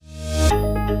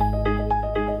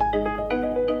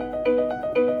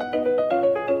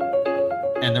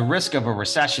risk of a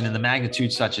recession in the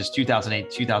magnitude such as 2008,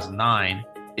 2009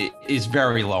 is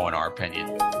very low in our opinion.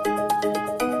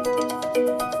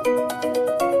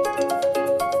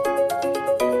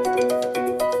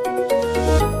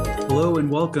 Hello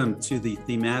and welcome to the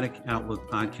Thematic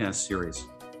Outlook podcast series,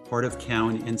 part of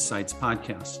Cowen Insights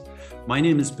podcast. My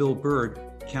name is Bill Bird,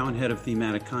 Cowen Head of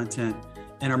Thematic Content,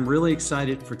 and I'm really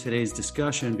excited for today's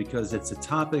discussion because it's a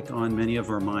topic on many of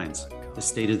our minds, the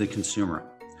state of the consumer.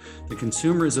 The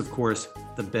consumer is, of course,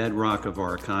 the bedrock of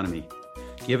our economy.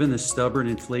 Given the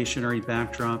stubborn inflationary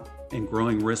backdrop and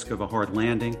growing risk of a hard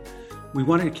landing, we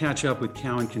wanted to catch up with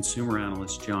Cowen consumer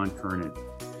analyst John Kernan.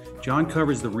 John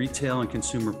covers the retail and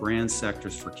consumer brand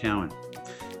sectors for Cowen.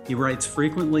 He writes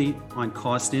frequently on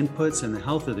cost inputs and the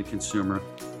health of the consumer,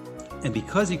 and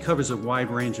because he covers a wide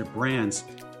range of brands,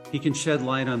 he can shed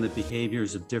light on the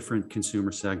behaviors of different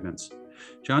consumer segments.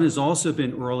 John has also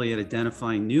been early at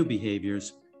identifying new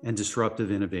behaviors and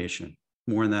disruptive innovation.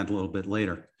 More on that a little bit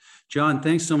later. John,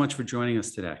 thanks so much for joining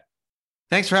us today.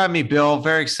 Thanks for having me, Bill.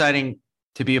 Very exciting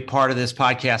to be a part of this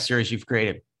podcast series you've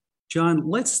created. John,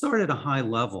 let's start at a high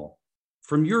level.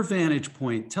 From your vantage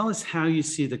point, tell us how you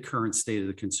see the current state of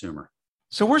the consumer.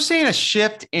 So we're seeing a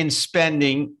shift in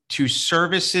spending to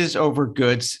services over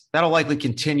goods. That'll likely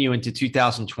continue into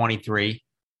 2023.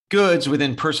 Goods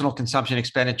within personal consumption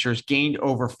expenditures gained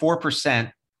over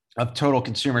 4% of total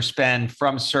consumer spend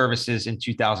from services in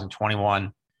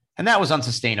 2021. And that was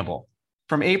unsustainable.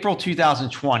 From April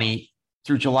 2020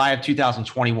 through July of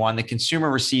 2021, the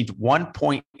consumer received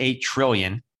 $1.8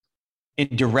 trillion in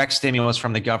direct stimulus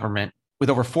from the government, with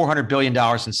over $400 billion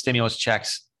in stimulus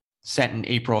checks sent in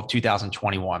April of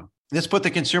 2021. This put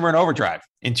the consumer in overdrive.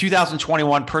 In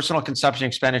 2021, personal consumption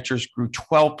expenditures grew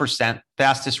 12%,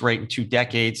 fastest rate in 2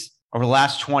 decades. Over the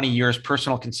last 20 years,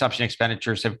 personal consumption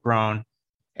expenditures have grown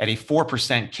at a 4%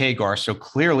 CAGR. So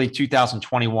clearly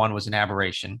 2021 was an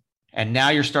aberration. And now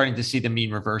you're starting to see the mean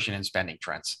reversion in spending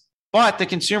trends. But the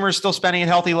consumer is still spending at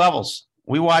healthy levels.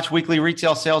 We watch weekly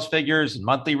retail sales figures and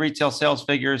monthly retail sales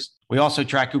figures. We also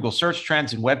track Google search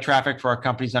trends and web traffic for our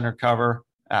companies undercover.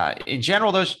 In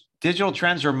general, those digital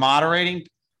trends are moderating.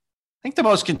 I think the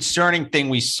most concerning thing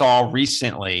we saw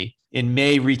recently in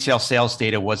May retail sales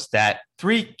data was that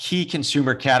 3 key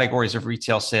consumer categories of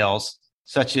retail sales,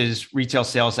 such as retail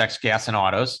sales ex gas and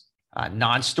autos,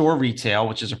 non-store retail,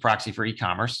 which is a proxy for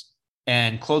e-commerce,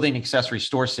 and clothing accessory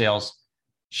store sales,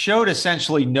 showed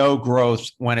essentially no growth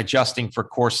when adjusting for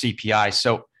core CPI.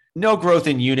 So no growth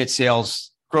in unit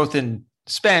sales, growth in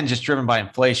spend just driven by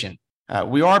inflation.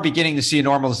 We are beginning to see a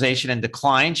normalization and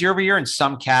declines year over year in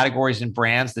some categories and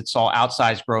brands that saw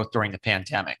outsized growth during the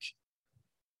pandemic.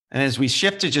 And as we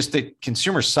shift to just the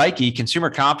consumer psyche, consumer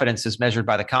confidence as measured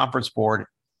by the Conference Board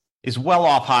is well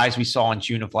off highs we saw in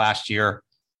June of last year.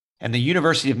 And the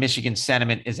University of Michigan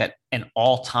sentiment is at an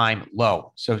all-time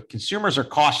low. So consumers are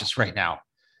cautious right now.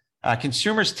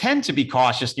 Consumers tend to be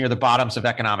cautious near the bottoms of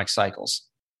economic cycles.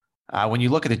 When you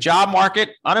look at the job market,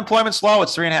 unemployment's low,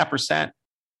 it's 3.5%.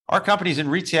 Our companies in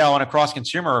retail and across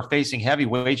consumer are facing heavy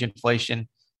wage inflation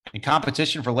and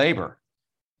competition for labor.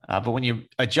 But when you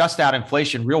adjust out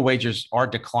inflation, real wages are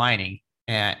declining,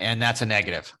 and that's a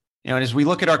negative. And as we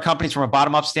look at our companies from a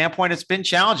bottom-up standpoint, it's been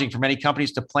challenging for many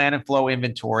companies to plan and flow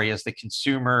inventory as the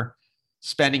consumer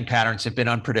spending patterns have been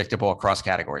unpredictable across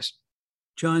categories.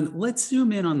 John, let's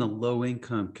zoom in on the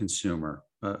low-income consumer,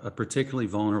 a particularly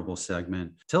vulnerable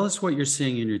segment. Tell us what you're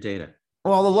seeing in your data.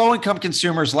 Well, the low-income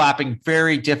consumer is lapping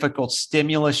very difficult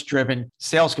stimulus-driven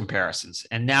sales comparisons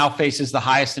and now faces the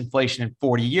highest inflation in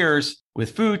 40 years,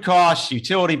 with food costs,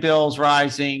 utility bills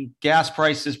rising, gas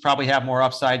prices probably have more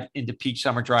upside into peak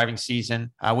summer driving season.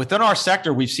 Within our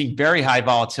sector, we've seen very high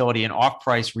volatility in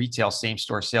off-price retail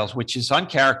same-store sales, which is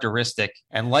uncharacteristic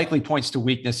and likely points to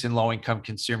weakness in low-income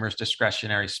consumers'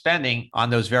 discretionary spending on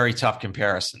those very tough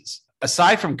comparisons.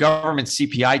 Aside from government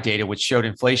CPI data, which showed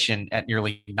inflation at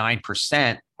nearly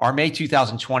 9%, our May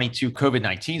 2022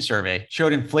 COVID-19 survey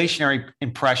showed inflationary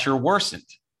pressure worsened,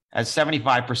 as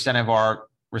 75% of our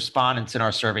respondents in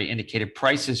our survey indicated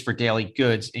prices for daily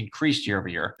goods increased year over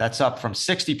year. That's up from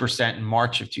 60% in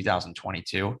March of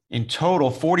 2022. In total,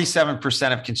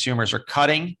 47% of consumers are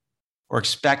cutting or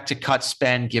expect to cut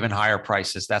spend given higher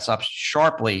prices. That's up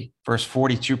sharply versus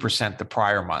 42% the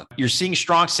prior month. You're seeing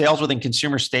strong sales within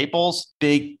consumer staples.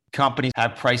 Big companies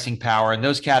have pricing power, and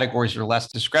those categories are less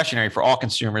discretionary for all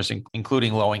consumers,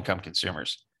 including low-income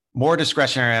consumers. More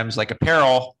discretionary items like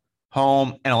apparel,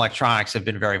 home, and electronics have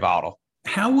been very volatile.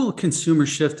 How will consumers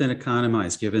shift and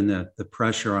economize given the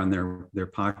pressure on their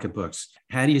pocketbooks?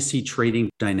 How do you see trading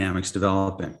dynamics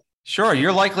developing? Sure,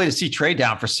 you're likely to see trade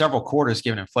down for several quarters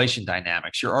given inflation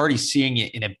dynamics. You're already seeing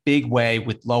it in a big way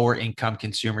with lower income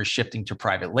consumers shifting to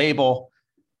private label.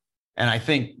 And I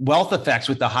think wealth effects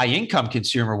with the high income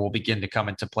consumer will begin to come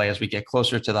into play as we get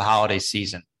closer to the holiday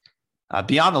season.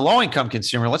 Beyond the low income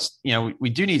consumer, we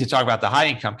do need to talk about the high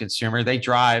income consumer. They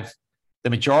drive the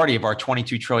majority of our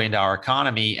 $22 trillion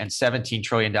economy and $17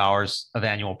 trillion of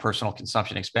annual personal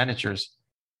consumption expenditures.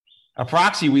 A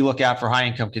proxy we look at for high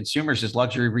income consumers is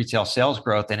luxury retail sales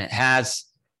growth, and it has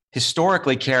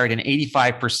historically carried an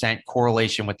 85%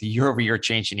 correlation with the year-over-year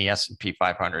change in the S&P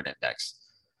 500 index.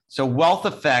 So wealth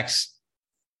effects,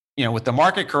 with the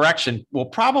market correction, will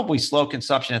probably slow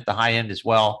consumption at the high end as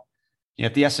well.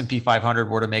 If the S&P 500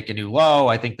 were to make a new low,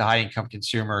 I think the high income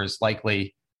consumer is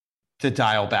likely to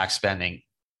dial back spending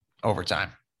over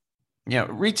time.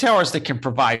 Retailers that can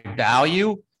provide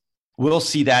value, we'll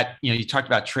see that, you talked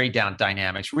about trade down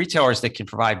dynamics. Retailers that can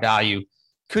provide value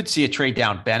could see a trade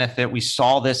down benefit. We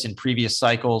saw this in previous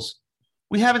cycles.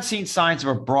 We haven't seen signs of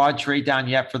a broad trade down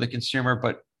yet for the consumer,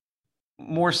 but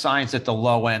more signs at the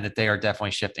low end that they are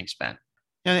definitely shifting spend.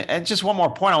 And just one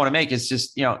more point I want to make is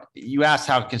just, you asked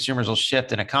how consumers will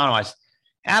shift and economize.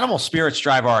 Animal spirits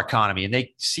drive our economy, and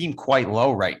they seem quite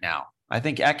low right now. I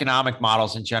think economic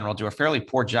models in general do a fairly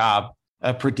poor job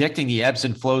of predicting the ebbs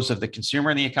and flows of the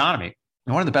consumer and the economy.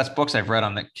 And one of the best books I've read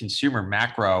on the consumer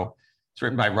macro, it's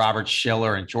written by Robert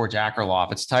Shiller and George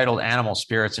Akerlof. It's titled Animal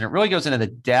Spirits, and it really goes into the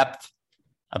depth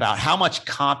about how much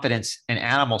confidence and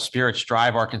animal spirits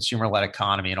drive our consumer-led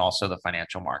economy and also the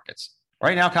financial markets.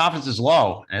 Right now, confidence is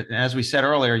low. And as we said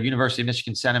earlier, University of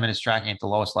Michigan sentiment is tracking at the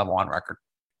lowest level on record.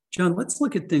 John, let's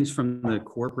look at things from the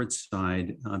corporate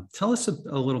side. Tell us a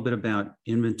little bit about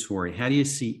inventory. How do you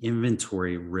see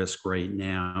inventory risk right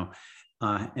now?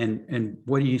 And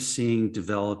what are you seeing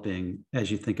developing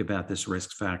as you think about this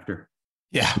risk factor?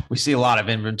 Yeah, we see a lot of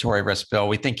inventory risk, Bill.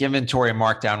 We think inventory and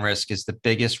markdown risk is the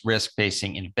biggest risk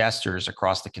facing investors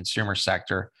across the consumer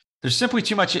sector. There's simply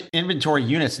too much inventory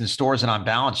units in stores and on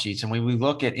balance sheets. And when we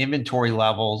look at inventory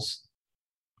levels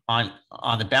on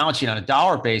the balance sheet on a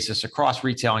dollar basis across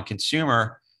retail and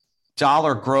consumer,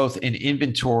 dollar growth in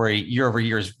inventory year over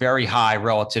year is very high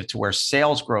relative to where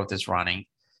sales growth is running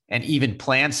and even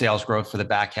planned sales growth for the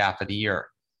back half of the year.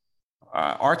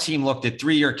 Our team looked at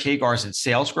 3-year CAGRs in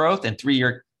sales growth and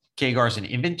 3-year CAGRs in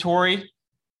inventory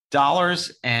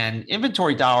dollars, and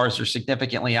inventory dollars are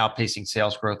significantly outpacing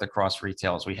sales growth across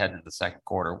retail as we head into the second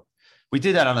quarter. We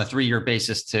did that on a 3-year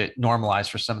basis to normalize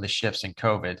for some of the shifts in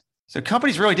COVID. So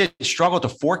companies really did struggle to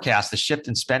forecast the shift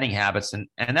in spending habits, and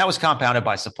that was compounded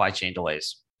by supply chain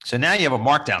delays. So now you have a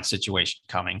markdown situation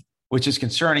coming, which is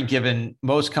concerning given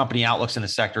most company outlooks in the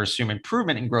sector assume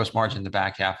improvement in gross margin in the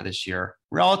back half of this year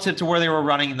relative to where they were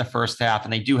running in the first half.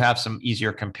 And they do have some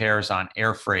easier compares on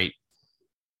air freight.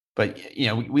 But,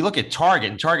 we look at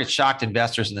Target, and Target shocked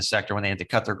investors in the sector when they had to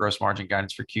cut their gross margin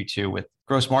guidance for Q2 with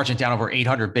gross margin down over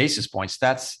 800 basis points.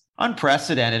 That's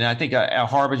unprecedented. And I think a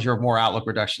harbinger of more outlook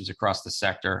reductions across the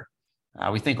sector.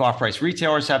 We think off-price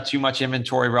retailers have too much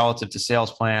inventory relative to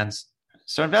sales plans.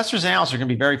 So investors and analysts are going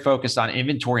to be very focused on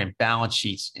inventory and balance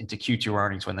sheets into Q2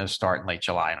 earnings when those start in late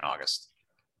July and August.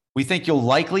 We think you'll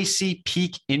likely see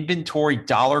peak inventory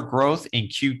dollar growth in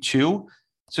Q2.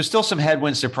 So still some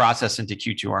headwinds to process into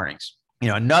Q2 earnings.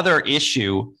 Another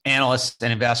issue analysts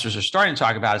and investors are starting to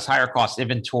talk about is higher cost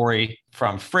inventory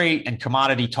from freight and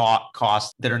commodity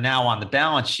costs that are now on the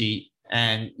balance sheet.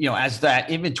 And, as that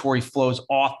inventory flows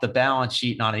off the balance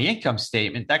sheet and on the income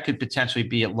statement, that could potentially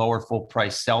be at lower full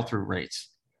price sell-through rates.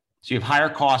 So you have higher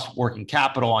cost working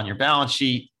capital on your balance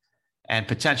sheet and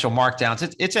potential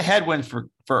markdowns. It's a headwind for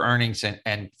earnings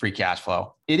and free cash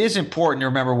flow. It is important to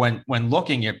remember when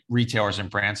looking at retailers and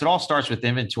brands, it all starts with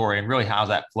inventory and really how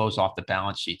that flows off the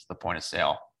balance sheet to the point of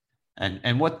sale.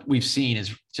 And what we've seen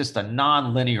is just a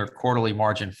non-linear quarterly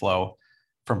margin flow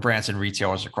from brands and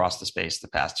retailers across the space the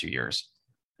past 2 years.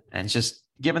 And just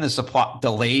given the supply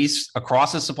delays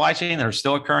across the supply chain that are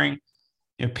still occurring,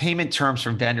 payment terms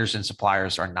from vendors and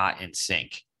suppliers are not in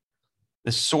sync.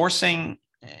 The sourcing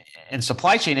and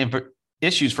supply chain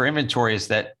issues for inventory is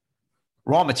that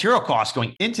raw material costs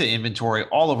going into inventory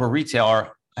all over retail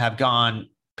have gone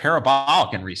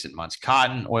parabolic in recent months.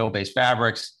 Cotton, oil-based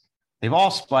fabrics, they've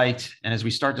all spiked. And as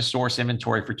we start to source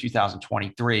inventory for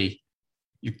 2023,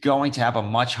 you're going to have a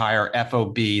much higher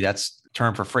FOB, that's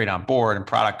term for freight on board, and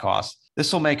product costs.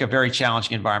 This will make a very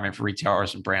challenging environment for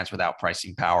retailers and brands without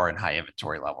pricing power and high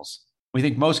inventory levels. We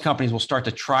think most companies will start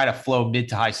to try to flow mid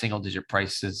to high single-digit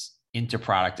prices into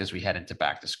product as we head into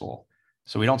back to school.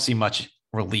 So we don't see much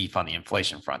relief on the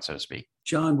inflation front, so to speak.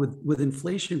 John, with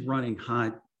inflation running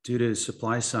hot due to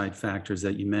supply side factors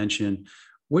that you mentioned,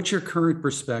 What's your current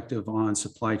perspective on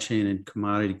supply chain and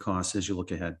commodity costs as you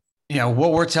look ahead?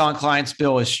 What we're telling clients,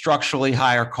 Bill, is structurally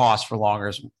higher costs for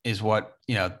longer is what,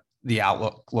 the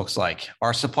outlook looks like.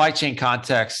 Our supply chain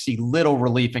contacts see little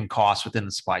relief in costs within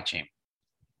the supply chain.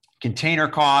 Container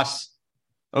costs,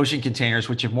 ocean containers,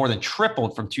 which have more than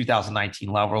tripled from 2019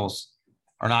 levels,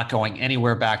 are not going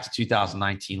anywhere back to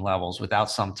 2019 levels without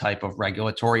some type of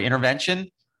regulatory intervention.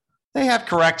 They have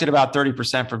corrected about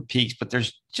 30% from peaks, but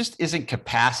there's just isn't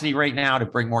capacity right now to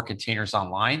bring more containers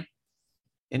online.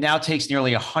 It now takes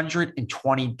nearly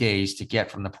 120 days to get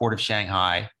from the port of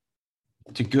Shanghai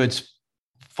to goods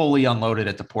fully unloaded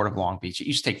at the port of Long Beach. It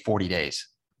used to take 40 days.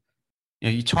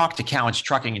 You talk to Cowen's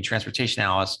trucking and transportation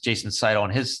analyst, Jason Seidel,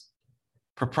 and his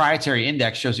proprietary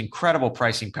index shows incredible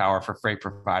pricing power for freight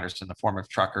providers in the form of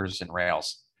truckers and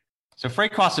rails. So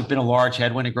freight costs have been a large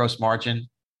headwind to gross margin.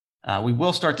 We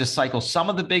will start to cycle some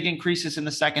of the big increases in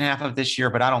the second half of this year,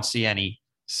 but I don't see any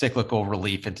cyclical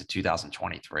relief into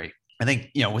 2023. I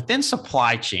think, within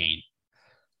supply chain,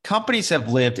 companies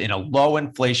have lived in a low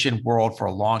inflation world for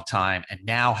a long time and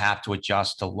now have to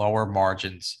adjust to lower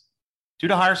margins due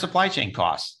to higher supply chain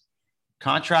costs.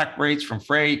 Contract rates from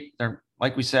freight, they're,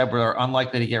 like we said, we're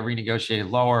unlikely to get renegotiated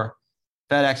lower.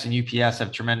 FedEx and UPS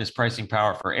have tremendous pricing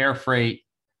power for air freight.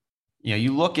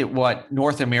 You look at what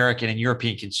North American and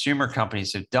European consumer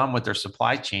companies have done with their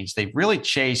supply chains. They've really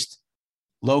chased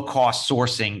low-cost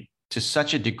sourcing to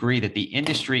such a degree that the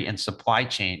industry and supply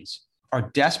chains are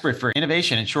desperate for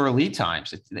innovation and shorter lead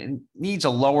times. It needs a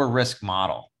lower risk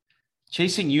model.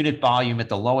 Chasing unit volume at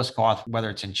the lowest cost,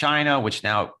 whether it's in China, which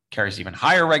now carries even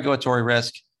higher regulatory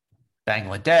risk,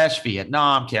 Bangladesh,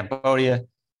 Vietnam, Cambodia,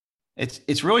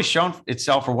 it's really shown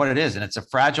itself for what it is. And it's a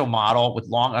fragile model with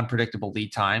long, unpredictable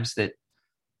lead times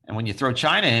and when you throw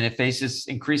China in, it faces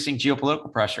increasing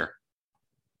geopolitical pressure.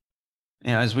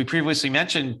 As we previously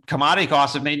mentioned, commodity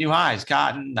costs have made new highs.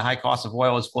 Cotton, the high cost of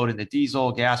oil has flowed into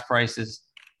diesel, gas prices,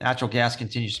 natural gas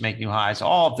continues to make new highs.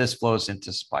 All of this flows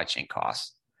into supply chain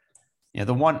costs. The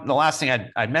last thing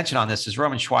I'd mention on this is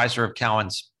Roman Schweizer of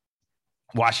Cowen's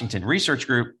Washington Research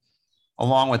Group,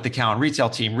 along with the Cowen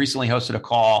retail team, recently hosted a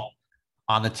call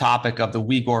on the topic of the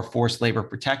Uyghur Forced Labor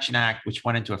Protection Act, which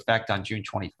went into effect on June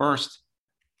 21st.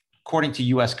 According to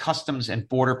U.S. Customs and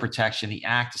Border Protection, the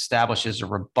act establishes a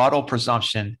rebuttal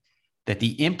presumption that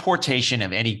the importation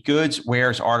of any goods,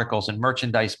 wares, articles, and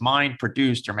merchandise mined,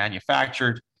 produced, or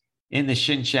manufactured in the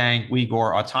Xinjiang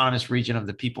Uyghur Autonomous Region of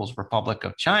the People's Republic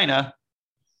of China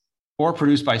or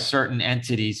produced by certain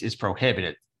entities is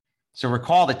prohibited. So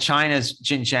recall that China's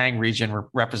Xinjiang region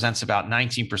represents about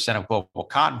 19% of global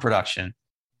cotton production.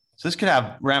 So this could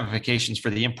have ramifications for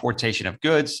the importation of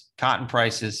goods, cotton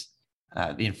prices.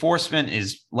 The enforcement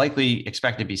is likely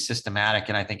expected to be systematic,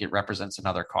 and I think it represents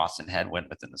another cost and headwind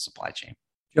within the supply chain.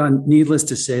 John, needless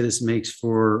to say, this makes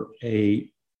for a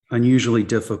unusually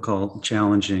difficult,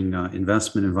 challenging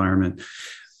investment environment.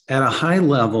 At a high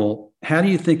level, how do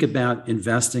you think about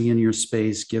investing in your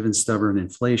space given stubborn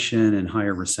inflation and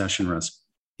higher recession risk?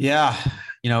 Yeah,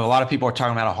 a lot of people are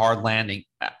talking about a hard landing.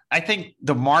 I think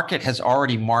the market has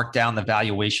already marked down the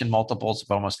valuation multiples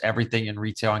of almost everything in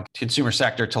retail and consumer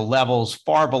sector to levels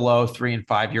far below 3 and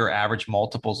 5 year average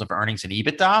multiples of earnings and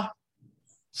EBITDA.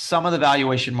 Some of the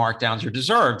valuation markdowns are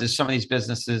deserved as some of these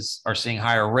businesses are seeing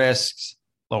higher risks,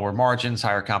 lower margins,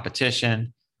 higher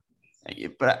competition.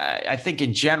 But I think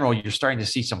in general, you're starting to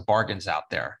see some bargains out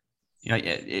there.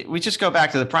 We just go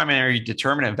back to the primary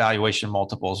determinant of valuation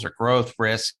multiples are growth,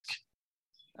 risk,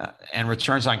 and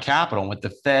returns on capital. With the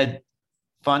Fed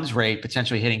funds rate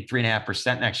potentially hitting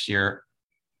 3.5% next year,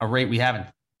 a rate we haven't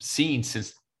seen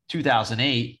since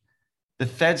 2008, the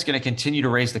Fed's going to continue to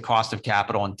raise the cost of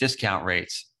capital and discount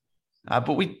rates. But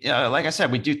like I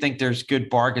said, we do think there's good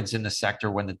bargains in the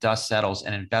sector when the dust settles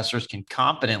and investors can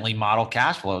confidently model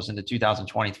cash flows into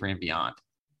 2023 and beyond.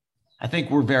 I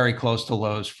think we're very close to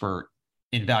lows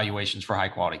in valuations for high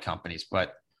quality companies,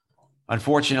 but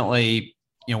unfortunately,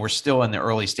 we're still in the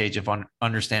early stage of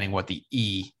understanding what the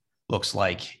E looks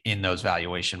like in those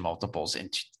valuation multiples in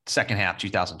second half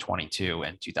 2022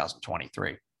 and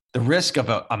 2023. The risk of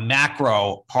a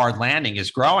macro hard landing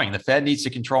is growing. The Fed needs to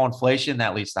control inflation.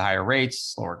 That leads to higher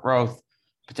rates, slower growth,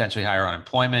 potentially higher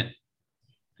unemployment.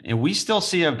 And we still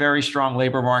see a very strong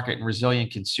labor market and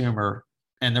resilient consumer.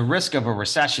 And the risk of a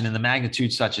recession in the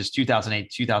magnitude such as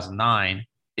 2008, 2009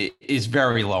 is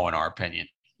very low in our opinion.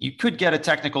 You could get a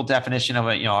technical definition of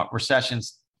a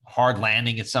recession's hard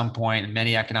landing at some point, and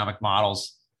many economic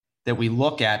models that we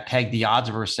look at peg the odds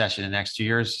of a recession in the next 2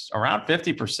 years around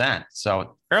 50%.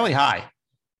 So fairly high.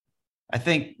 I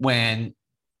think when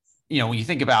when you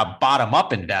think about bottom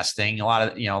up investing, a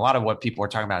lot of what people are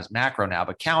talking about is macro now,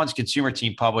 but Cowen's consumer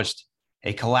team published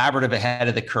a collaborative ahead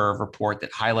of the curve report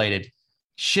that highlighted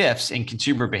shifts in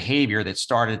consumer behavior that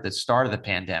started at the start of the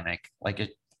pandemic, like a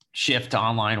shift to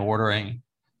online ordering,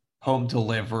 home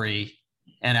delivery,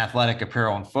 and athletic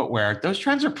apparel and footwear. Those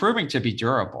trends are proving to be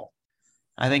durable.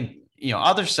 I think,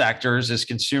 other sectors, as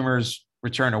consumers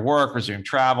return to work, resume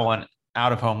travel, and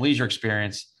out-of-home leisure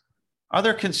experience,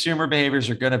 other consumer behaviors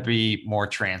are going to be more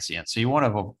transient. So you want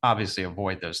to obviously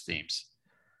avoid those themes.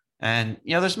 And,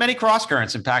 there's many cross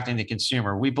currents impacting the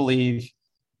consumer. We believe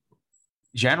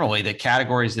generally that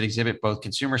categories that exhibit both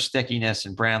consumer stickiness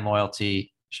and brand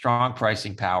loyalty, strong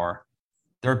pricing power,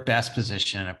 they're best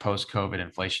positioned in a post-COVID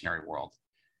inflationary world.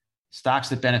 Stocks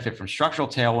that benefit from structural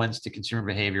tailwinds to consumer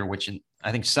behavior, which in,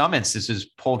 I think, some instances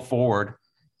pulled forward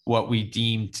what we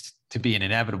deemed to be an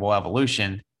inevitable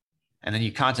evolution. And then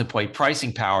you contemplate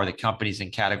pricing power that companies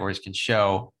and categories can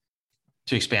show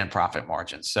to expand profit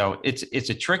margins. So it's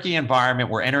a tricky environment.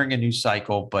 We're entering a new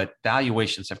cycle, but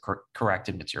valuations have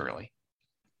corrected materially.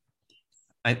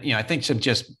 I think some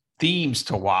just themes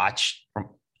to watch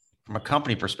from a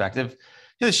company perspective.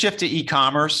 The shift to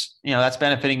e-commerce, that's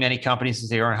benefiting many companies as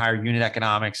they earn higher unit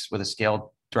economics with a scaled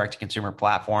direct-to-consumer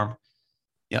platform.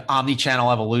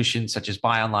 Omni-channel evolution, such as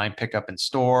buy online, pick up in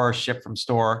store, ship from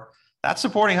store, that's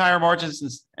supporting higher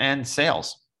margins and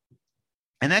sales.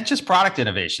 And then just product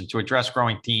innovation to address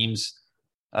growing themes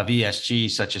of ESG,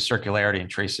 such as circularity and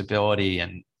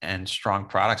traceability and strong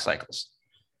product cycles.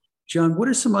 John, what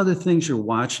are some other things you're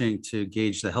watching to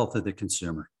gauge the health of the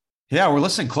consumer? Yeah, we're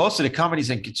listening closely to companies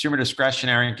in consumer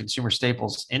discretionary and consumer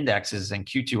staples indexes and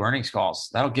Q2 earnings calls.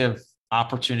 That'll give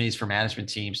opportunities for management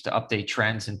teams to update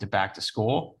trends into back to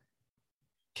school.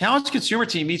 Cowen's consumer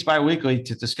team meets biweekly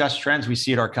to discuss trends we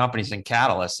see at our companies and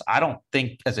catalysts. I don't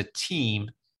think as a team,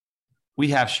 we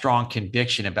have strong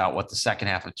conviction about what the second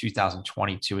half of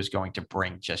 2022 is going to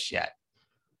bring just yet.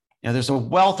 There's a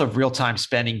wealth of real-time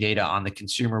spending data on the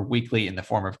consumer weekly in the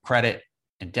form of credit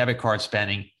and debit card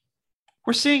spending.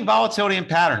 We're seeing volatility in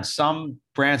patterns. Some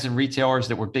brands and retailers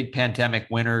that were big pandemic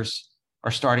winners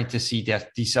are starting to see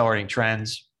decelerating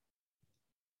trends.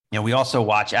 We also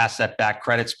watch asset-backed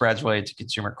credit spreads related to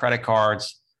consumer credit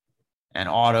cards and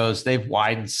autos. They've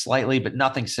widened slightly, but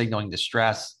nothing signaling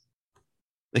distress.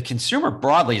 The consumer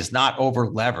broadly is not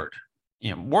over-levered.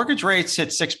 Mortgage rates hit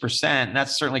 6%, and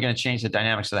that's certainly going to change the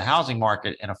dynamics of the housing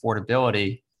market and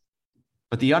affordability.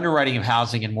 But the underwriting of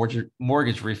housing and mortgage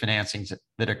refinancings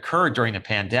that occurred during the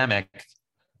pandemic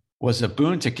was a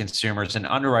boon to consumers, and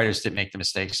underwriters didn't make the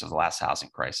mistakes of the last housing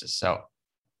crisis. So,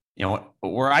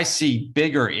 where I see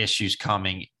bigger issues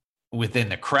coming within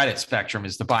the credit spectrum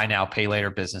is the buy now, pay later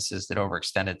businesses that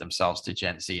overextended themselves to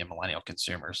Gen Z and millennial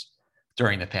consumers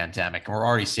during the pandemic. And we're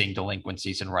already seeing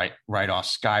delinquencies and write-offs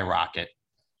skyrocket.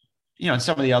 And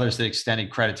some of the others that extended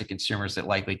credit to consumers that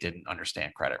likely didn't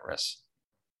understand credit risks.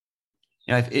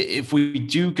 If we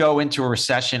do go into a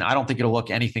recession, I don't think it'll look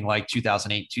anything like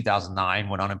 2008, 2009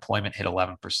 when unemployment hit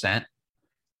 11%.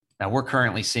 Now we're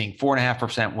currently seeing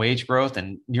 4.5% wage growth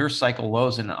and near cycle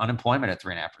lows in unemployment at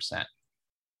 3.5%.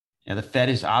 The Fed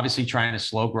is obviously trying to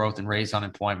slow growth and raise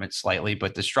unemployment slightly,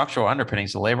 but the structural underpinnings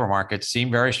of the labor market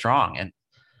seem very strong. And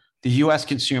the U.S.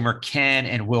 consumer can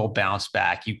and will bounce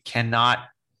back. You cannot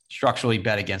structurally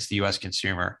bet against the U.S.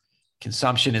 consumer.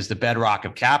 Consumption is the bedrock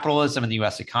of capitalism, and the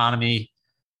U.S. economy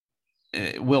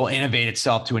will innovate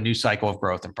itself to a new cycle of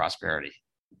growth and prosperity.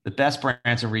 The best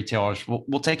brands and retailers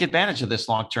will take advantage of this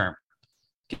long term.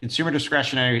 Consumer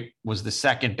discretionary was the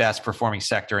second best performing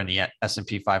sector in the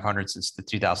S&P 500 since the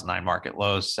 2009 market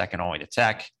lows, second only to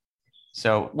tech.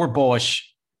 So we're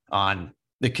bullish on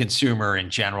the consumer in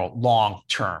general, long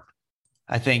term.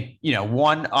 I think,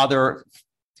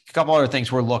 a couple other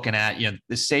things we're looking at,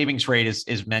 the savings rate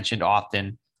is mentioned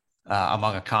often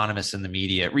among economists in the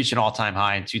media. It reached an all-time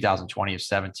high in 2020 of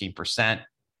 17%.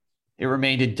 It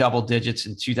remained in double digits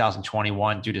in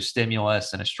 2021 due to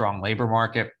stimulus and a strong labor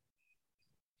market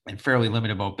and fairly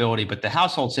limited mobility, but the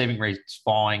household saving rate is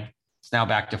falling. It's now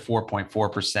back to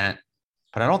 4.4%.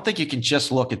 But I don't think you can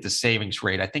just look at the savings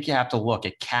rate. I think you have to look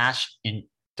at cash in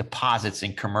deposits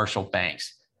in commercial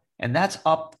banks. And that's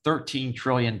up $13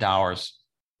 trillion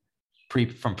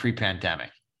from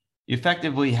pre-pandemic. You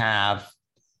effectively have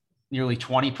nearly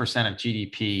 20% of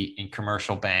GDP in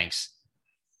commercial banks.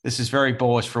 This is very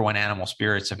bullish for when animal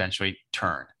spirits eventually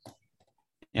turn.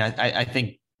 I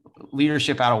think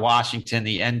leadership out of Washington,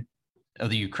 the end of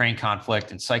the Ukraine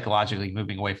conflict, and psychologically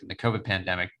moving away from the COVID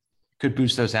pandemic could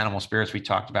boost those animal spirits we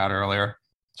talked about earlier.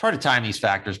 It's hard to time these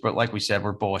factors, but like we said,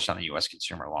 we're bullish on the U.S.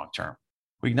 consumer long term.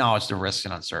 We acknowledge the risks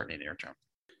and uncertainty near term.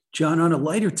 John, on a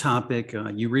lighter topic,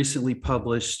 you recently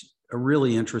published a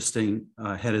really interesting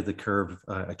ahead of the curve,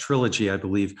 a trilogy, I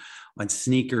believe, on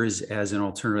sneakers as an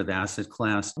alternative asset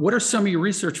class. What are some of your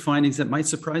research findings that might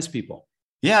surprise people?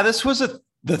 Yeah, this was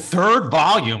the third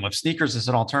volume of sneakers as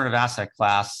an alternative asset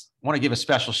class. I want to give a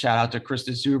special shout out to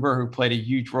Krista Zuber, who played a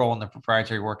huge role in the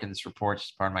proprietary work in this report.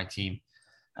 She's part of my team.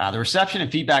 The reception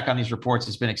and feedback on these reports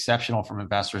has been exceptional from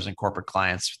investors and corporate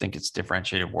clients. I think it's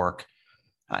differentiated work.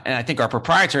 And I think our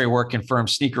proprietary work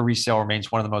confirms sneaker resale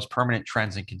remains one of the most permanent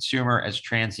trends in consumer as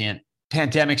transient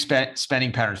pandemic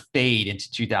spending patterns fade into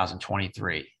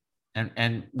 2023.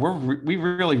 And we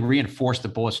really reinforced the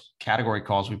bullish category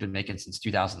calls we've been making since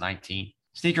 2019.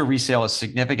 Sneaker resale is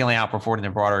significantly outperforming the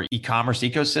broader e-commerce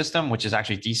ecosystem, which is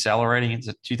actually decelerating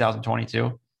into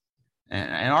 2022.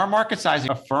 And our market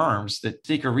sizing affirms that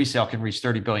sneaker resale can reach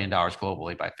 $30 billion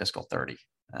globally by fiscal 30.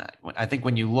 I think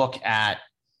when you look at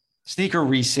sneaker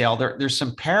resale, there's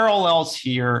some parallels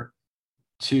here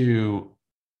to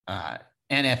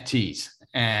NFTs.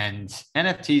 And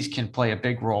NFTs can play a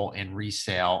big role in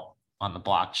resale on the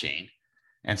blockchain.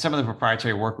 And some of the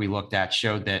proprietary work we looked at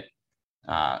showed that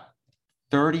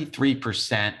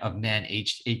 33% of men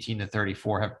aged 18 to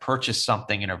 34 have purchased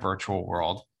something in a virtual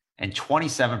world, and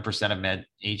 27% of men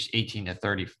aged 18 to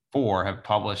 34 have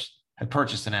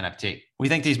purchased an NFT. We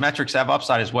think these metrics have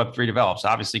upside as Web3 develops.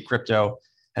 Obviously, crypto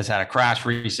has had a crash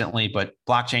recently, but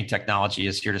blockchain technology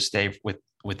is here to stay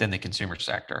within the consumer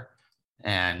sector.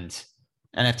 And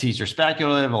NFTs are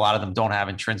speculative. A lot of them don't have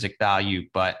intrinsic value,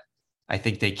 but I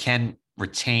think they can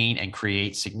retain and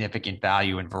create significant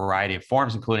value in a variety of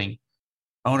forms, including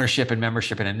ownership and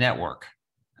membership in a network.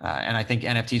 And I think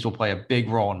NFTs will play a big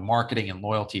role in marketing and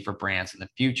loyalty for brands in the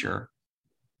future.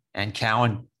 And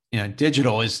Cowen,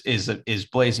 digital is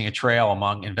blazing a trail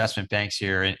among investment banks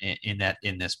here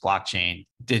in this blockchain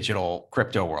digital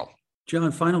crypto world.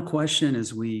 John, final question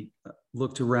as we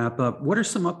look to wrap up. What are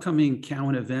some upcoming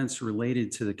Cowen events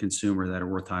related to the consumer that are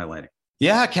worth highlighting?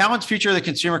 Yeah, Cowen's Future of the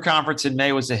Consumer Conference in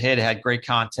May was a hit. It had great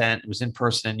content. It was in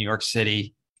person in New York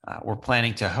City. We're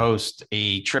planning to host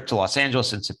a trip to Los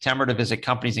Angeles in September to visit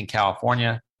companies in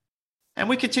California. And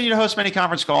we continue to host many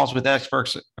conference calls with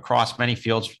experts across many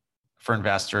fields for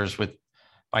investors, with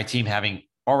my team having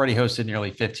already hosted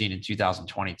nearly 15 in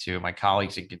 2022. My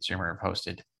colleagues in consumer have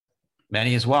hosted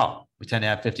many as well. We tend to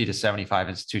have 50 to 75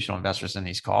 institutional investors in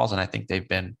these calls, and I think they've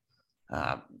been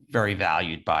very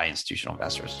valued by institutional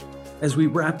investors. As we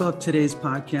wrap up today's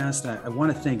podcast, I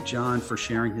want to thank John for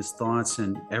sharing his thoughts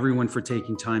and everyone for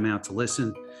taking time out to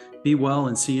listen. Be well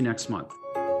and see you next month.